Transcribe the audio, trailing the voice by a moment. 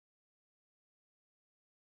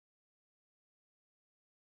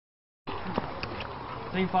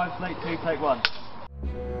Scene 5, slate 2, take 1.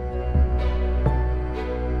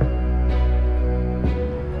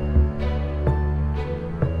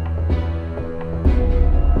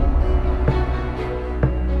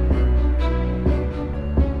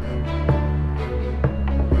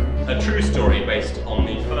 A true story based on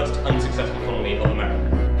the first unsuccessful colony of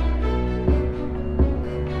America.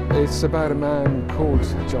 It's about a man called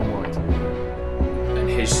John White. And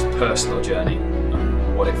his personal journey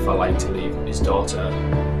and what it felt like to leave his daughter.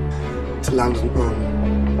 To land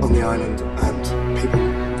on the island and people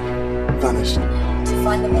vanished. To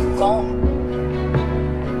find them all gone.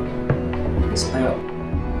 It's about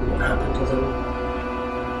what happened to them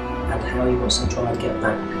and how he wants to try and get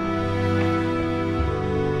back.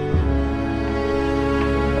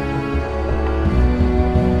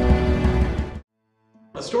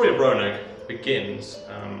 The story of Roanoke begins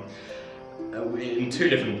in two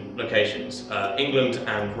different locations, England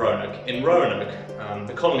and Roanoke. In Roanoke,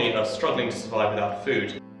 the colony are struggling to survive without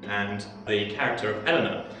food, and the character of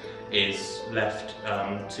Eleanor is left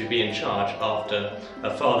to be in charge after her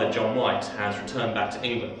father, John White, has returned back to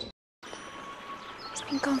England. He's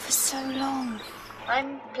been gone for so long.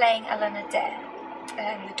 I'm playing Eleanor Dare,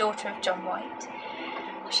 the daughter of John White.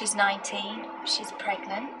 She's 19, she's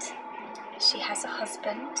pregnant. She has a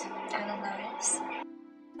husband, Ananias.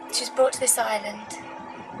 She's brought to this island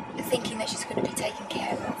thinking that she's going to be taken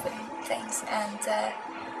care of and things, and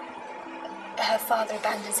her father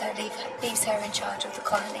abandons her, leaves her in charge of the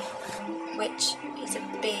colony, which is a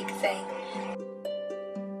big thing.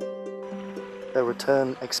 They'll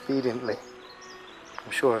return expediently.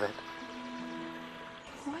 I'm sure of it.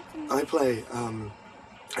 I play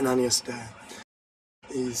Ananias Dare.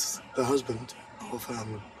 He's the husband of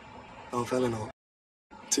Eleanor.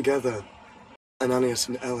 Together, Ananias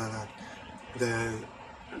and Eleanor,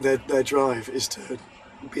 their drive is to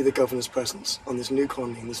be the governor's presence on this new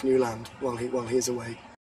colony, in this new land, while he is away.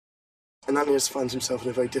 Ananias finds himself in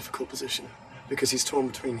a very difficult position because he's torn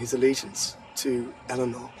between his allegiance to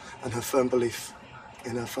Eleanor and her firm belief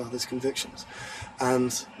in her father's convictions,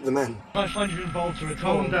 and the men. I find you involved to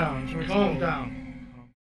calm down, calm down.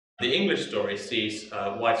 The English story sees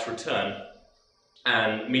White's return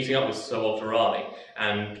and meeting up with Sir Walter Raleigh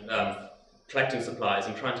and collecting supplies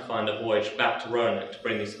and trying to find a voyage back to Roanoke to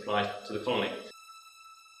bring these supplies to the colony.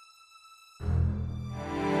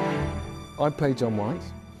 I play John White.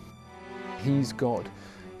 He's got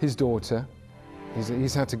his daughter.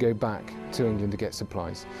 He's had to go back to England to get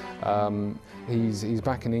supplies. He's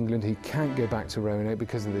back in England. He can't go back to Roanoke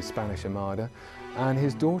because of the Spanish Armada, and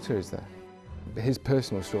his daughter is there. His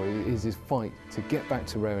personal story is his fight to get back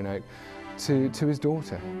to Roanoke to his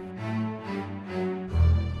daughter.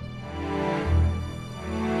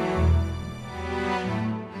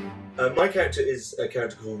 My character is a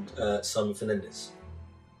character called Simon Fernandez,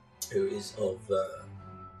 who is of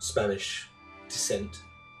Spanish descent.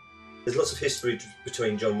 There's lots of history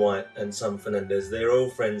between John White and Simon Fernandez. They're all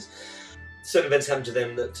friends. Certain events happen to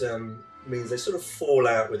them that means they sort of fall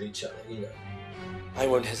out with each other, you know. I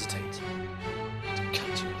won't hesitate to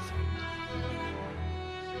cut you off.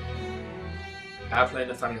 I play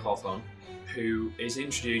Nathaniel Hawthorne, who is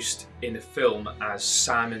introduced in the film as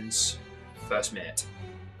Simon's first mate.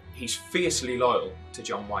 He's fiercely loyal to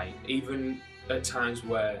John White, even at times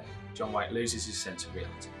where John White loses his sense of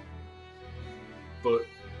reality, but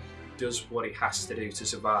does what he has to do to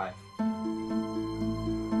survive.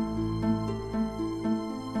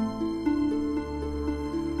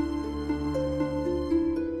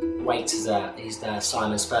 White is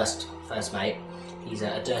Simon's first mate. He's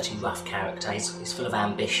a dirty, rough character. He's full of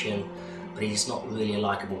ambition, but he's not really a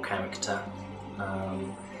likeable character.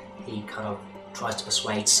 He kind of tries to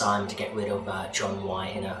persuade Simon to get rid of John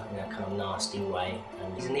White in a kind of nasty way.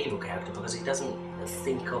 And he's an evil character because he doesn't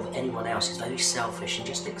think of anyone else. He's very selfish and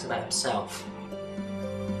just thinks about himself.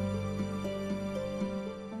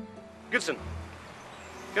 Goodson,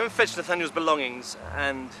 go and fetch Nathaniel's belongings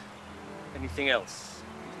and anything else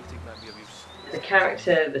you think might be of use. The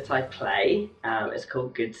character that I play is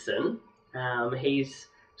called Goodson. He's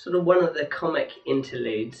sort of one of the comic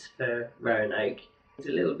interludes for Roanoke. He's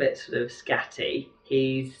a little bit sort of scatty.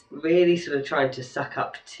 He's really sort of trying to suck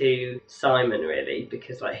up to Simon, really,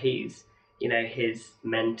 because like he's, you know, his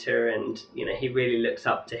mentor, and you know he really looks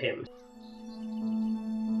up to him.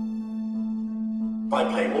 I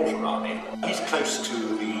play Walter Raleigh. He's close to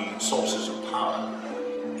the sources of power,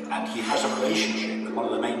 and he has a relationship with one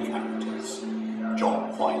of the main characters,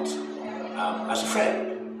 John White, as a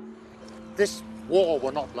friend. This war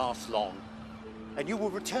will not last long, and you will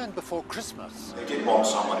return before Christmas. They did want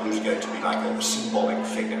someone who's going to be like a symbolic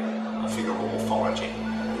figure, a figure of authority,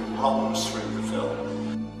 who runs through the film.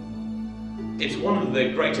 It's one of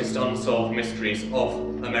the greatest unsolved mysteries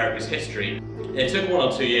of America's history. It took 1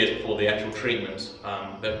 or 2 years before the actual treatment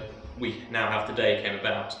that we now have today came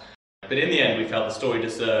about. But in the end, we felt the story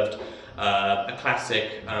deserved a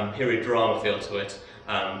classic period drama feel to it,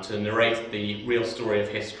 to narrate the real story of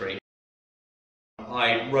history.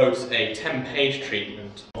 I wrote a 10-page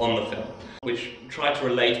treatment on the film, which tried to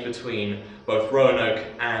relate between both Roanoke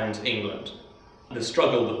and England. The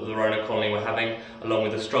struggle that the Roanoke colony were having, along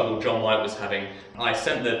with the struggle John White was having. I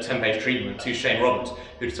sent the 10-page treatment to Shane Roberts,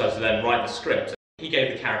 who decided to then write the script. He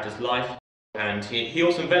gave the characters life, and he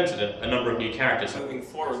also invented a number of new characters. Moving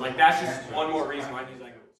forward, like that's just one more reason why he's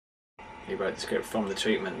like. He wrote the script from the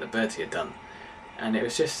treatment that Bertie had done, and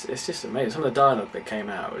it's just amazing. Some of the dialogue that came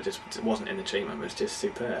out, it wasn't in the treatment, but it was just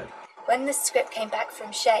superb. When the script came back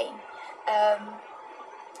from Shane,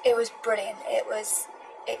 it was brilliant.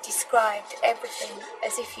 It described everything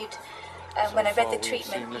as if you'd. When I read the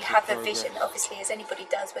treatment, you have a vision, obviously, as anybody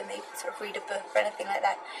does when they sort of read a book or anything like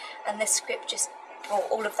that, and the script just brought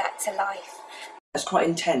all of that to life. It's quite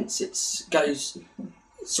intense. It goes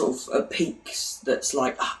sort of at peaks that's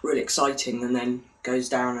like really exciting, and then goes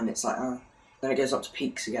down and it's like then it goes up to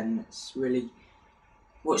peaks again, and it's really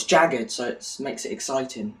it's jagged, so it makes it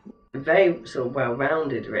exciting. Very sort of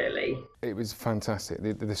well-rounded, really. It was fantastic.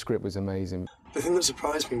 The script was amazing. The thing that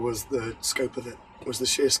surprised me was the scope of it, was the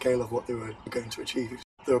sheer scale of what they were going to achieve.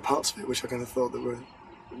 There were parts of it which I kind of thought that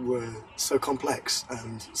were so complex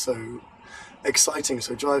and so exciting,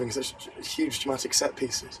 so driving, such huge dramatic set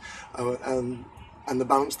pieces, and they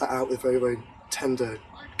balanced that out with very, very tender,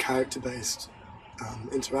 character-based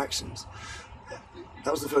interactions.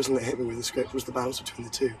 That was the first thing that hit me with the script, was the balance between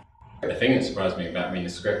the two. The thing that surprised me about the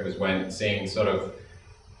script was when seeing sort of,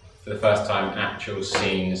 for the first time, actual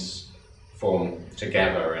scenes form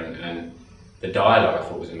together, and the dialogue I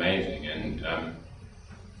thought was amazing, and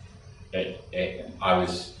I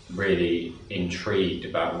was really intrigued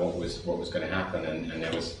about what was going to happen, and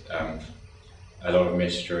there was a lot of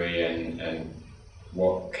mystery, and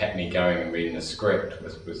what kept me going and reading the script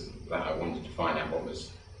was that I wanted to find out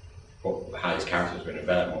how these characters were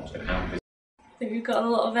developed, what was going to happen. I think we've got a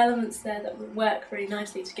lot of elements there that would work really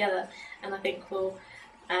nicely together, and I think will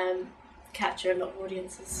capture a lot of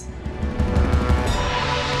audiences.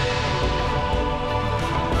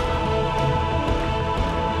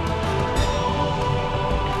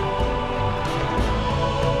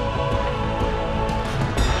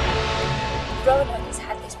 Roanoke has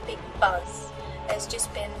had this big buzz. There's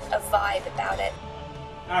just been a vibe about it.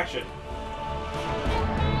 Action.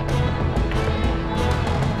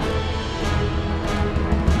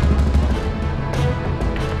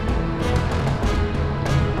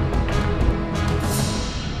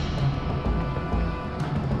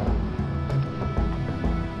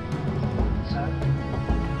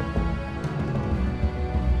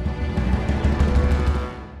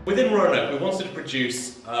 Within Roanoke, we wanted to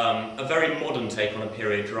produce a very modern take on a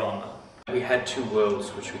period drama. We had two worlds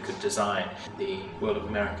which we could design, the world of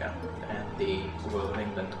America and the world of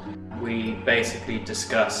England. We basically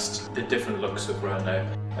discussed the different looks of Roanoke.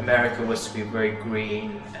 America was to be very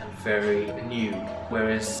green and very new,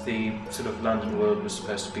 whereas the sort of London world was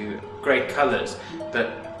supposed to be great colours,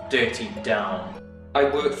 but dirtied down. I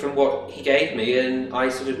worked from what he gave me, and I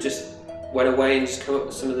sort of just went away and just come up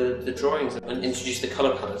with some of the drawings and introduced the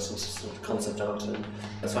colour palettes into sort of concept art. And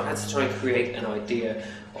so I had to try and create an idea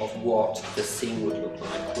of what the scene would look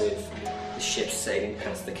like, with the ships sailing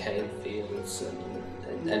past the cane fields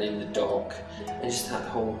and in the dock, and just that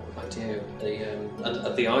whole idea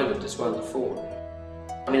of the island as well, the fort.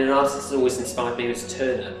 I mean, an artist that's always inspired me was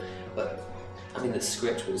Turner, but I mean the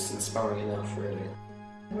script was inspiring enough, really.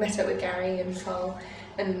 I met up with Gary and Carl,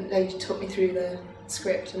 and they taught me through the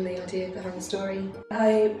script and the idea behind the story.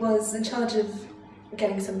 I was in charge of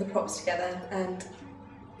getting some of the props together and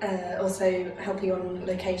also helping on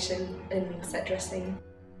location and set dressing.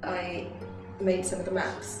 I made some of the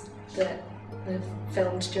maps that I've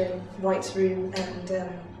filmed during White's room,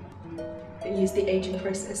 and used the aging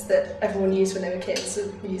process that everyone used when they were kids,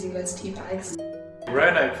 of using those tea bags.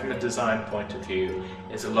 Roanoke, from a design point of view,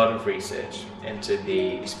 is a lot of research into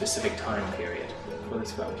the specific time period for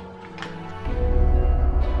this film.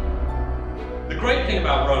 The great thing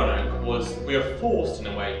about Roanoke was we were forced, in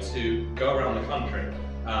a way, to go around the country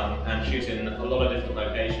and shoot in a lot of different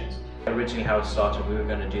locations. Originally how it started, we were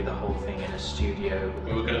going to do the whole thing in a studio.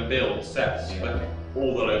 We were going to build sets for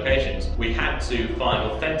all the locations. We had to find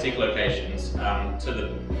authentic locations to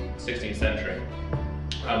the 16th century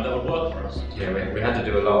that would work for us. Yeah, we had to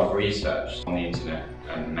do a lot of research on the internet,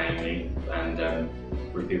 mainly, and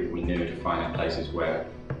through people we knew to find out places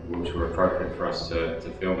which were appropriate for us to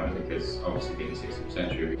film it, because obviously being the 16th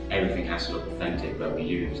century, everything has to look authentic that we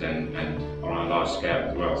use and on a large scale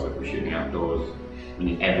as well. So if we're shooting outdoors, we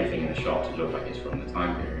need everything in the shot to look like it's from the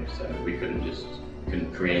time period. So we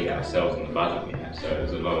couldn't create ourselves in the budget we had. So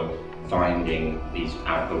there's a lot of finding these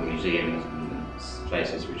outdoor museums and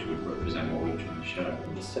places which would represent what we were trying to show.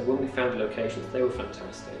 So when we found the locations, they were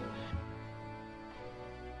fantastic.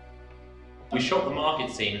 We shot the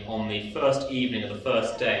market scene on the first evening of the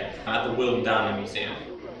first day at the William Downey Museum,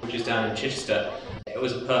 which is down in Chichester. It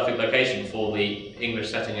was a perfect location for the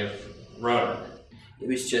English setting of Roanoke. It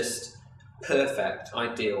was just perfect,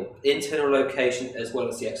 ideal. Internal location as well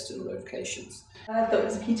as the external locations. I thought it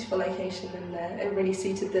was a beautiful location and it really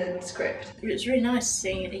suited the script. It was really nice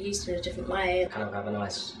seeing it used in a different way. Kind of have a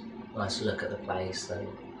nice look at the place, and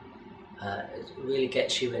it really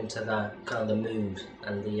gets you into the kind of the mood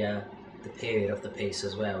and the period of the piece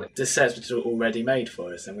as well. The sets were already made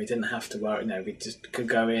for us and we didn't have to worry, we just could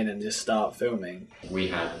go in and just start filming. We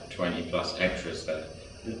had 20 plus extras there.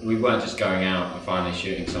 We weren't just going out and finally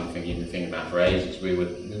shooting something you've been thinking about for ages. We were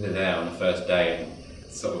there on the first day,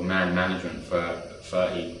 sort of man management for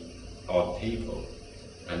 30 odd people.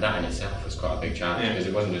 And that in itself was quite a big challenge, because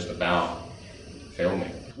it wasn't just about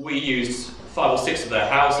filming. We used 5 or 6 of their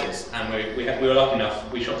houses, and we were lucky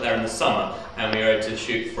enough, we shot there in the summer, and we were able to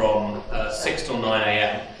shoot from 6 till 9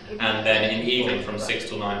 AM, and then in the evening from 6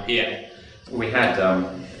 till 9 PM. We had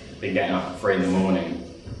been getting up at 3 in the morning,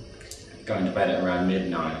 going to bed at around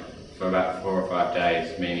midnight for about 4 or 5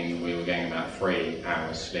 days, meaning we were getting about 3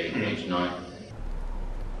 hours sleep each night.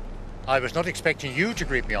 I was not expecting you to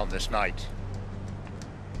greet me on this night.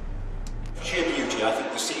 Sheer beauty, I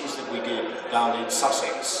think the scenes that we did down in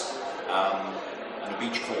Sussex, on a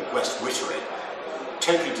beach called West Wittering,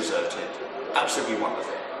 totally deserted, absolutely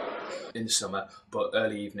wonderful. In the summer, but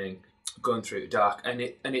early evening, going through the dark, and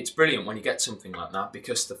it's brilliant when you get something like that,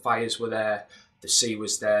 because the fires were there, the sea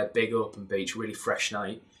was there, big open beach, really fresh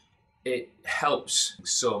night. It helps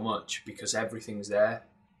so much because everything's there.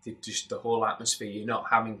 Just the whole atmosphere, you're not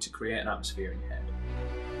having to create an atmosphere in your head.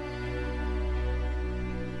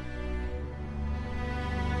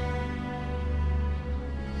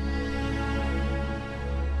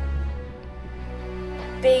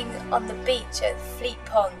 Being on the beach at Fleet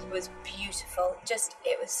Pond was beautiful.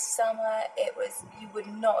 It was summer, you would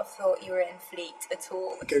not have thought you were in Fleet at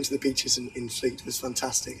all. Going to the beaches in Fleet was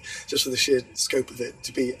fantastic, just for the sheer scope of it,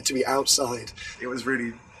 to be outside. It was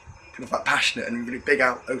really kind of like passionate and really big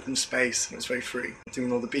out open space, and it was very free.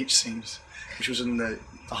 Doing all the beach scenes, which was in the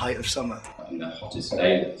height of summer. In the hottest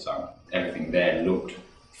days of the summer, everything there looked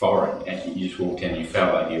foreign. You just walked in, you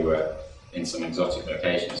felt like you were in some exotic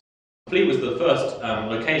location. Fleet was the first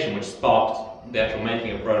location which sparked the actual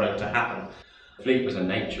making of Roanoke to happen. Fleet was a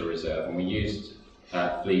nature reserve, and we used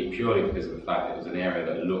Fleet purely because of the fact that it was an area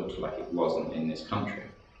that looked like it wasn't in this country.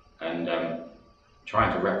 And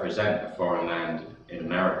trying to represent a foreign land in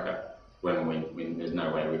America, when there's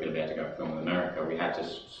no way we're going to be able to go and film in America, we had to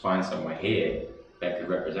find somewhere here that could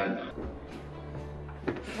represent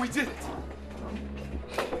that. We did it!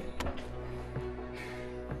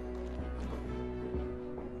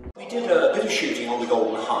 We did a bit of shooting on the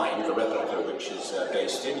Golden Hind, the replica which is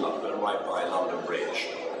based in London, right by London Bridge.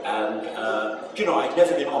 And, I'd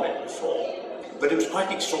never been on it before, but it was quite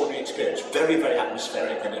an extraordinary experience, very, very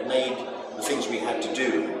atmospheric, and it made the things we had to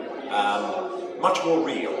do much more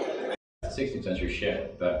real. A 16th century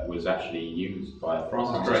ship that was actually used by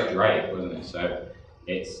Francis Drake, wasn't it? So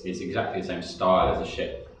it's exactly the same style as a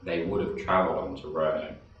ship they would have travelled on to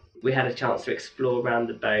Roanoke. We had a chance to explore around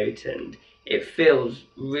the boat, and it feels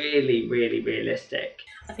really, really realistic.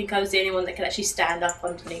 I think I was the only one that could actually stand up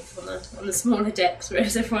underneath on the smaller decks,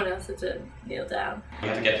 whereas everyone else had to kneel down. We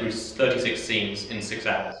had to get through 36 scenes in 6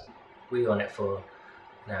 hours. We were on it for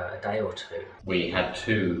a day or 2. We had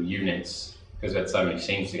 2 units, because we had so many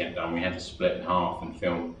scenes to get done, we had to split in half and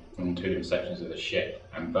film in 2 different sections of the ship.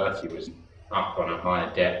 And Bertie was up on a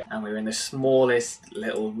higher deck. And we were in the smallest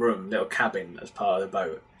little cabin as part of the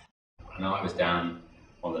boat. And I was down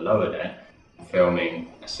on the lower deck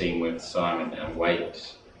filming a scene with Simon and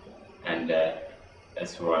Waits, and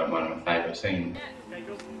that's one of my favourite scenes.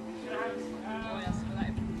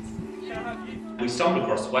 We stumbled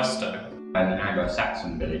across Westoe, an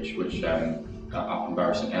Anglo-Saxon village which up in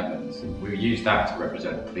Bury St Edmunds. We used that to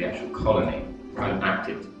represent the actual colony, kind of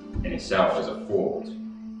acted in itself as a fort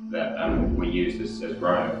that we used as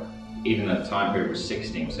Roanoke. Even at the time period was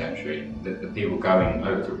 16th century, the people going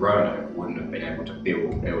over to Roanoke wouldn't have been able to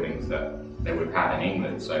build buildings that they would have had in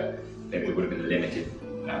England, so it would have been a limited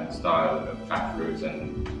style of thatch roofs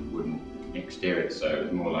and wooden exterior, so it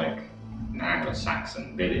was more like an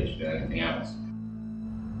Anglo-Saxon village than anything else.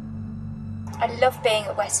 I love being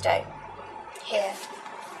at Westow. Here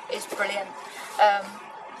is brilliant.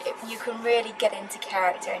 You can really get into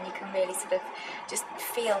character and you can really sort of just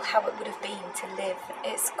feel how it would have been to live.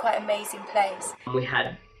 It's quite an amazing place. We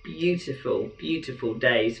had beautiful, beautiful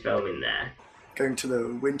days filming there. Going to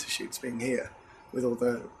the winter shoots, being here with all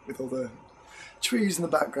the trees in the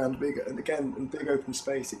background, big open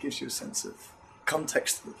space, it gives you a sense of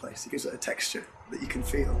context to the place. It gives it a texture that you can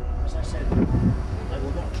feel. As I said, I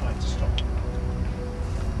will not try to stop.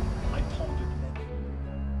 I pondered.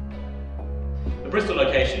 The Bristol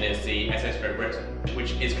location is the SS Great Britain,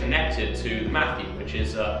 which is connected to the Matthew, which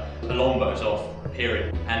is a longboat of the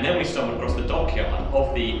period. And then we stumbled across the dockyard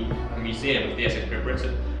of the museum of the SS Great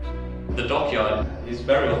Britain. The dockyard is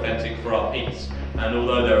very authentic for our piece, and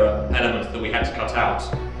although there are elements that we had to cut out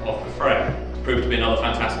of the frame, it proved to be another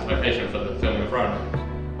fantastic location for the filming of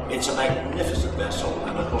Roanoke. It's a magnificent vessel,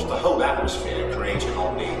 and of course the whole atmosphere created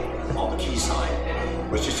on the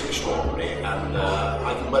quayside was just extraordinary. And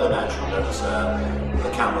I can well imagine that the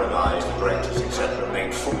camera guys, the directors, etc.,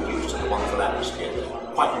 made full use of the wonderful atmosphere.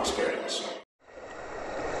 Quite an experience.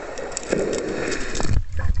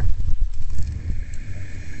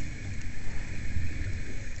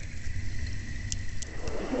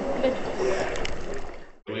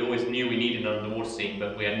 We always knew we needed an underwater scene,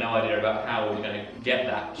 but we had no idea about how we were going to get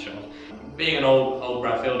that shot. Being an old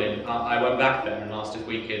Bradfieldian, I went back there and asked if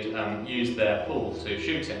we could use their pool to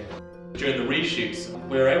shoot in. During the reshoots,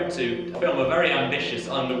 we were able to film a very ambitious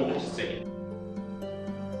underwater scene.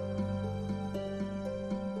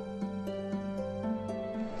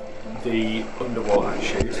 The underwater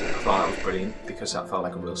shoot, I thought that was brilliant because that felt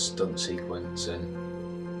like a real stunt sequence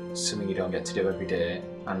and something you don't get to do every day.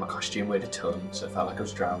 And my costume weighed a ton, so it felt like I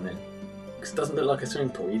was drowning. Because it doesn't look like a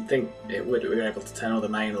swimming pool. You'd think it would. We were able to turn all the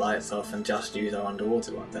main lights off and just use our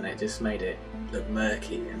underwater ones, and it just made it look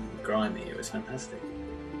murky and grimy. It was fantastic.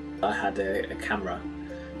 I had a camera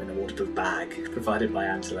in a waterproof bag provided by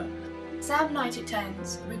Angela. Sam Night took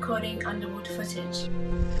turns recording underwater footage.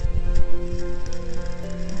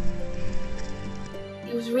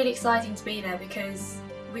 It was really exciting to be there because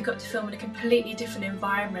we got to film in a completely different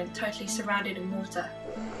environment, totally surrounded in water.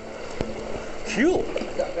 Cool!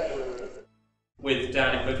 With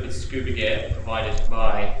Dan equipped with scuba gear provided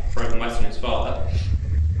by Frozen Western, his father,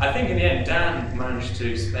 I think in the end Dan managed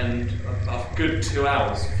to spend a good 2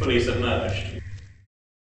 hours fully submerged.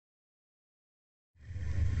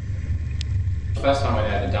 The first time I'd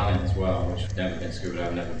ever done it as well, which I've never been scuba,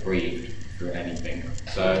 I've never breathed through anything.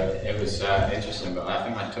 So it was interesting, but I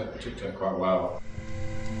think I took to it quite well.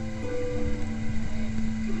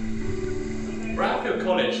 Bradfield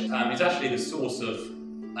College is actually the source of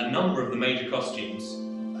a number of the major costumes.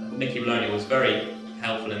 Nicky Maloney was very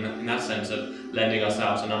helpful in that sense of lending us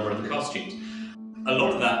out a number of the costumes. A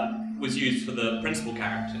lot of that was used for the principal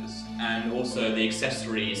characters and also the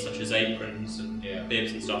accessories such as aprons and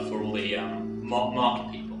bibs and stuff for all the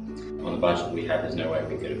market people. On the budget we had, there's no way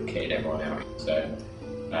we could have kitted everyone out, so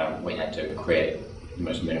we had to create the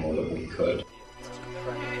most minimal that we could.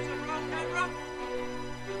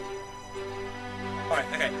 Alright,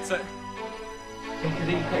 okay, so...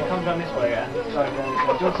 It comes down this way, and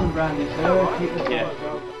Johnson Brand is there, keep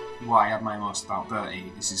the What I admire most about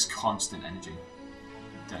Bertie is his constant energy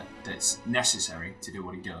that's necessary to do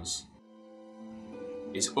what he does.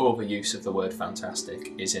 His overuse of the word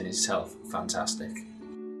fantastic is in itself fantastic.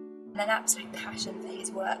 An absolute passion for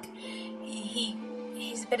his work.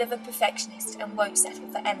 He's a bit of a perfectionist and won't settle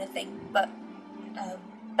for anything but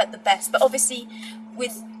the best. But obviously,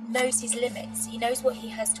 knows his limits. He knows what he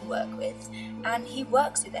has to work with, and he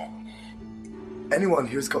works with it. Anyone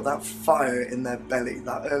who's got that fire in their belly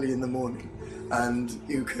that early in the morning, and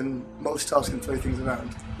you can multitask and throw things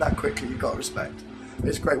around that quickly, you've got to respect.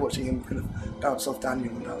 It's great watching him kind of bounce off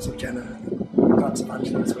Daniel and bounce off Jenna and bounce off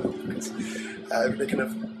Angela as well, because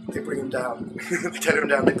they bring him down, they tether him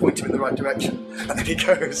down, they point him in the right direction, and then he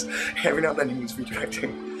goes. Every now and then he needs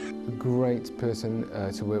redirecting. A great person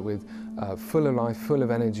to work with, full of life, full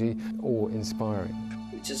of energy, or inspiring.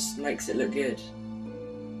 It just makes it look good.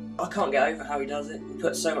 I can't get over how he does it. He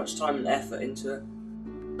puts so much time and effort into it.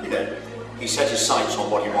 Yeah, he set his sights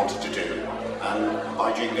on what he wanted to do, and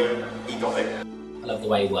by jingo, he got it. I love the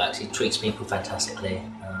way he works. He treats people fantastically.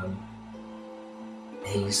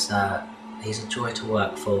 He's a joy to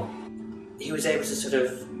work for. He was able to sort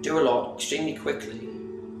of do a lot extremely quickly,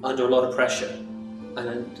 under a lot of pressure,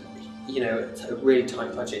 and it's a really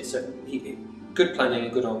tight budget. So good planning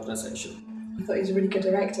and good organisation. I thought he was a really good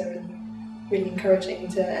director and really encouraging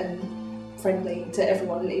and friendly to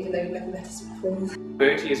everyone, even though he never met us before.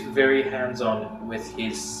 Bertie is very hands-on with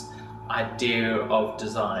his idea of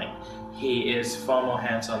design. He is far more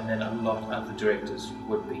hands-on than a lot of other directors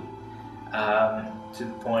would be, to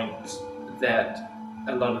the point that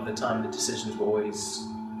a lot of the time the decisions were always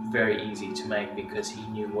very easy to make because he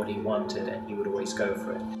knew what he wanted and he would always go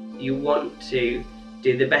for it. You want to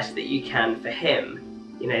do the best that you can for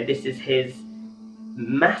him. You know, this is his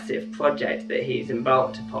massive project that he's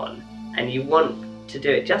embarked upon, and you want to do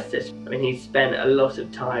it justice. I mean, he's spent a lot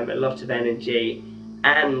of time, a lot of energy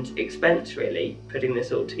and expense really putting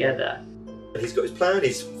this all together. He's got his plan,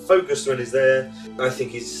 he's focused when he's there. I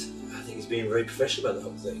think he's being very professional about the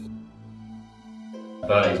whole thing.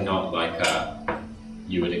 But he's not like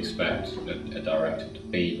you would expect a director to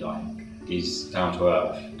be like. He's down to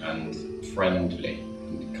earth and friendly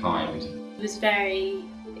and kind. He was very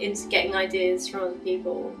into getting ideas from other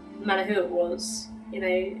people, no matter who it was. You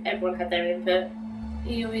know, everyone had their input.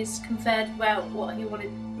 He always conferred about what he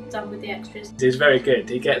wanted done with the extras. He's very good.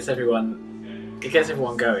 He gets everyone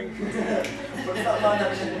going.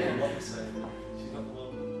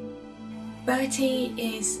 Bertie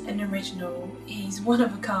is an original. He's one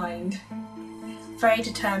of a kind, very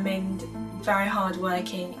determined, very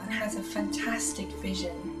hard-working, and has a fantastic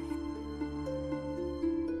vision.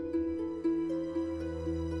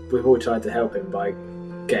 We've all tried to help him by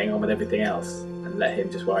getting on with everything else and let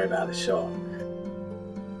him just worry about the shot.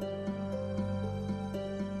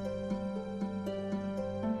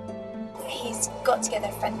 He's got together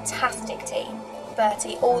a fantastic team.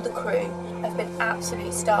 Bertie, all the crew have been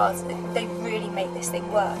absolute stars. They really make this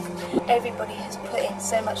thing work. Everybody has put in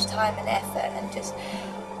so much time and effort and just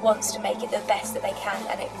wants to make it the best that they can,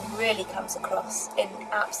 and it really comes across in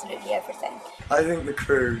absolutely everything. I think the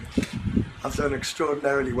crew have done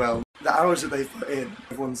extraordinarily well. The hours that they've put in,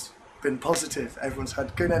 everyone's been positive, everyone's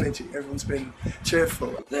had good energy, everyone's been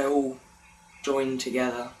cheerful. They're all joined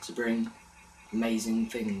together to bring amazing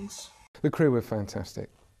things. The crew were fantastic.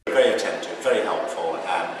 Very attentive, very helpful,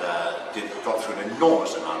 and got through an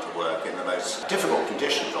enormous amount of work in the most difficult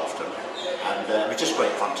conditions often, and it was just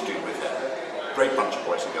great fun to do with them. Great bunch of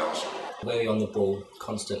boys and girls. Very on the ball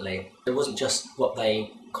constantly. It wasn't just what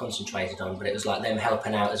they concentrated on, but it was like them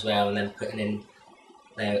helping out as well and then putting in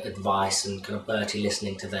their advice and kind of Bertie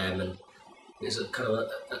listening to them, and it was a kind of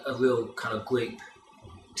a real kind of group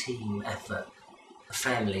team effort, a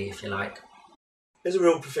family if you like. There's a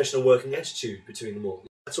real professional working attitude between them all.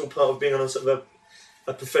 That's all part of being on a sort of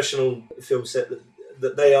a professional film set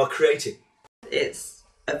that they are creating. It's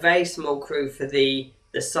a very small crew for the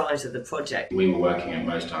size of the project. We were working at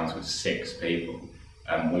most times with 6 people.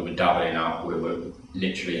 We were doubling up. We were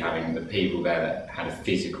literally having the people there that had a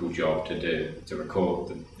physical job to do, to record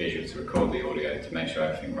the visual, to record the audio, to make sure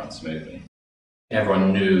everything runs smoothly.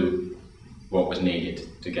 Everyone knew what was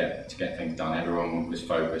needed to get things done. Everyone was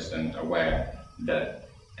focused and aware that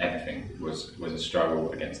everything was a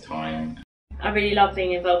struggle against time. I really love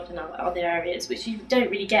being involved in other areas, which you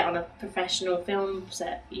don't really get on a professional film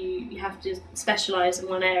set. You have to specialise in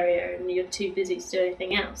one area and you're too busy to do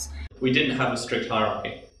anything else. We didn't have a strict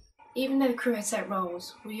hierarchy. Even though the crew had set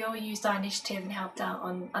roles, we all used our initiative and helped out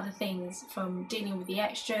on other things, from dealing with the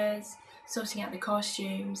extras, sorting out the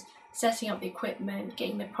costumes, setting up the equipment,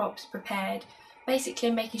 getting the props prepared,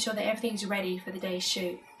 basically making sure that everything's ready for the day's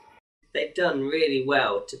shoot. They've done really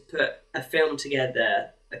well to put a film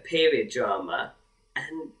together, a period drama,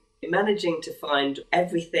 and managing to find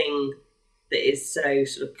everything that is so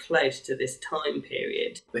sort of close to this time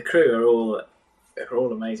period. The crew are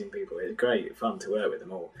all amazing people. It's great fun to work with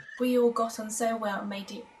them all. We all got on so well and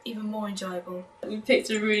made it even more enjoyable. We picked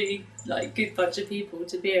a really good bunch of people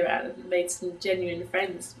to be around and made some genuine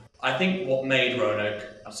friends. I think what made Roanoke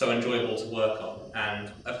so enjoyable to work on,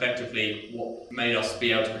 and effectively what made us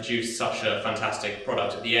be able to produce such a fantastic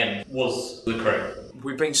product at the end, was the crew.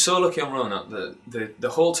 We've been so lucky on Roanoke that the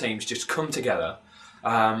whole team's just come together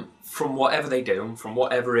from whatever they do, and from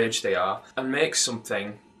whatever age they are, and make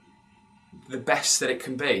something the best that it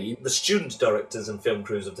can be. The student directors and film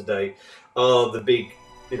crews of today are the big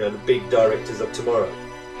directors of tomorrow.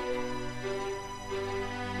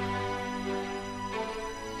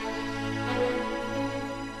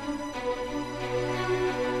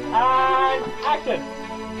 And action!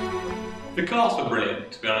 The cast were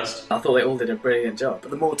brilliant, to be honest. I thought they all did a brilliant job.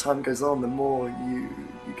 But the more time goes on, the more you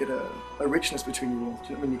get a richness between you all. Do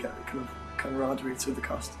you know what I mean? You get kind of camaraderie through the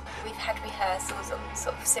cast. We've had rehearsals on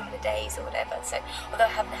sort of similar days or whatever, so although I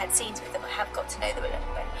haven't had scenes with them, I have got to know them a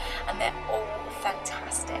little bit, and they're all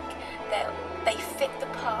fantastic. They fit the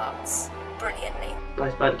parts brilliantly.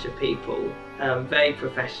 Nice bunch of people, very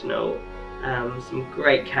professional, some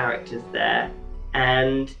great characters there,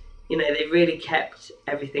 and you know, they really kept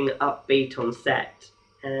everything upbeat on set,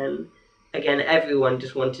 and again, everyone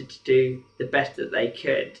just wanted to do the best that they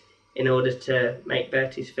could in order to make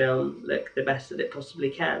Bertie's film look the best that it possibly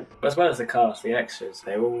can. As well as the cast, the extras,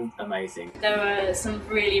 they're all amazing. There were some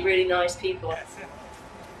really, really nice people.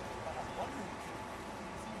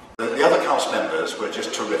 The other cast members were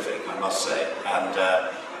just terrific, I must say, and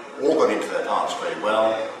all got into their parts very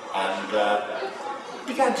well, and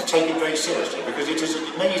began to take it very seriously, because it is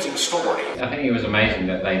an amazing story. I think it was amazing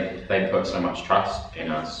that they put so much trust in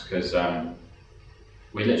us, because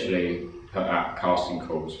we literally put out casting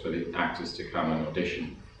calls for the actors to come and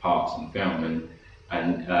audition parts in the film,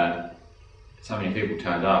 and so many people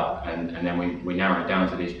turned up, and then we narrowed it down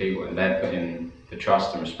to these people, and they're putting the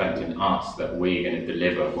trust and respect in us that we're going to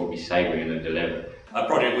deliver what we say we're going to deliver. A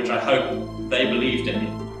project which I hope they believed in.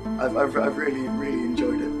 I've really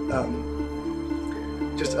enjoyed it.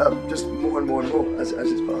 Just more and more and more as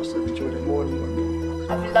it's passed. I've enjoyed it more and more and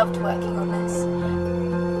more. I've loved working on this.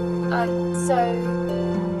 I'm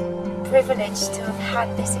so privileged to have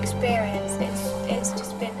had this experience. It's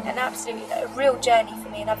just been an absolutely a real journey for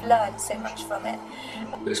me, and I've learned so much from it.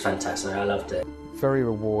 It was fantastic, I loved it. Very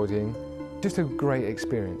rewarding, just a great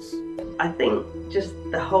experience. I think just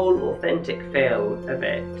the whole authentic feel of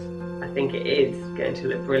it, I think it is going to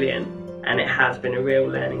look brilliant, and it has been a real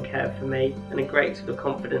learning curve for me and a great sort of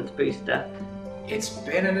confidence booster. It's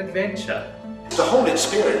been an adventure. The whole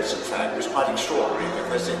experience, in fact, was quite extraordinary,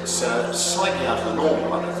 because it's slightly out of the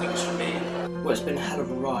normal other things for me. Well, it's been a hell of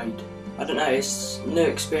a ride. I don't know, it's new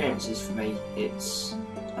experiences for me. It's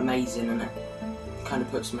amazing, and it kind of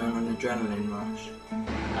puts me on an adrenaline rush.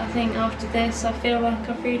 I think after this, I feel like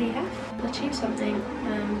I really have achieved something.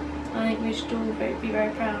 I think we should all be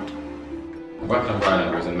very proud. Working on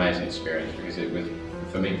Roanoke was an amazing experience, because it was,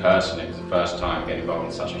 for me personally, it was the first time getting involved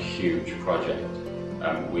in such a huge project.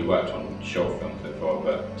 We worked on short films before,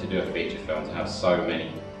 but to do a feature film, to have so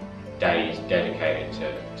many days dedicated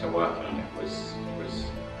to working on it was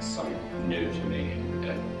something new to me,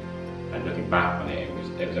 and looking back on it,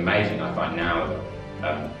 it was amazing. I find now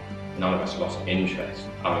that none of us lost interest.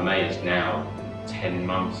 I'm amazed now, 10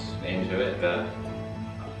 months into it, that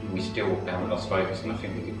we still haven't lost focus, and I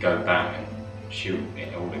think we could go back and shoot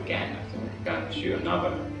it all again. I think we could go and shoot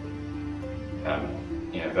another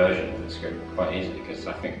version of the script quite easily, because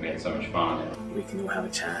I think we had so much fun. We can all have a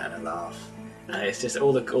chat and a laugh. It's just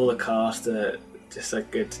all the cast are just so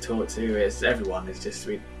good to talk to. Everyone is just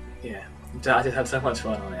I just had so much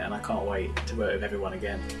fun on it, and I can't wait to work with everyone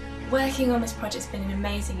again. Working on this project's been an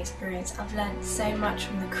amazing experience. I've learnt so much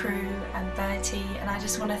from the crew and Bertie, and I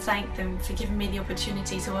just want to thank them for giving me the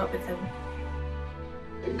opportunity to work with them.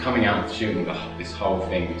 Coming out and shooting this whole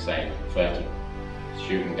thing, say 30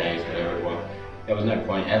 shooting days, whatever it was, there was no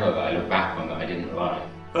point ever that I look back on that I didn't like.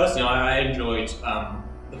 Personally, I enjoyed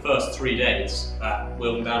the first 3 days at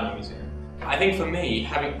Wilton Downey Museum. I think for me,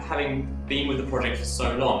 having been with the project for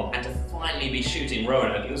so long, and to finally be shooting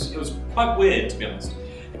Roanoke, it was quite weird, to be honest.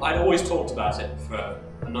 I'd always talked about it for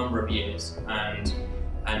a number of years,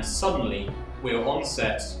 and suddenly we were on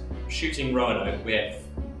set shooting Roanoke. We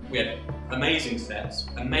had amazing sets,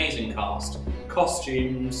 amazing cast,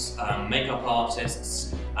 costumes, makeup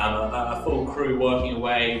artists, a full crew working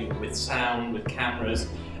away with sound, with cameras,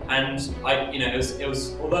 and it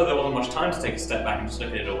was although there wasn't much time to take a step back and just look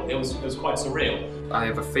at it all, it was quite surreal. I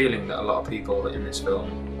have a feeling that a lot of people in this film,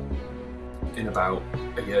 in about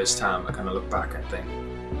a year's time, are going to look back and think,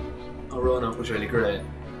 "Oh, Roanoke was really great.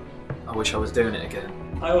 I wish I was doing it again."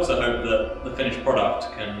 I also hope that the finished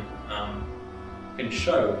product can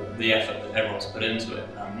show the effort that everyone's put into it,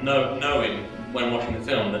 knowing when watching the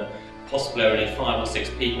film that possibly only 5 or 6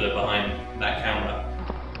 people are behind that camera.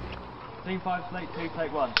 Scene 5, slate 2,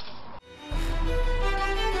 take 1.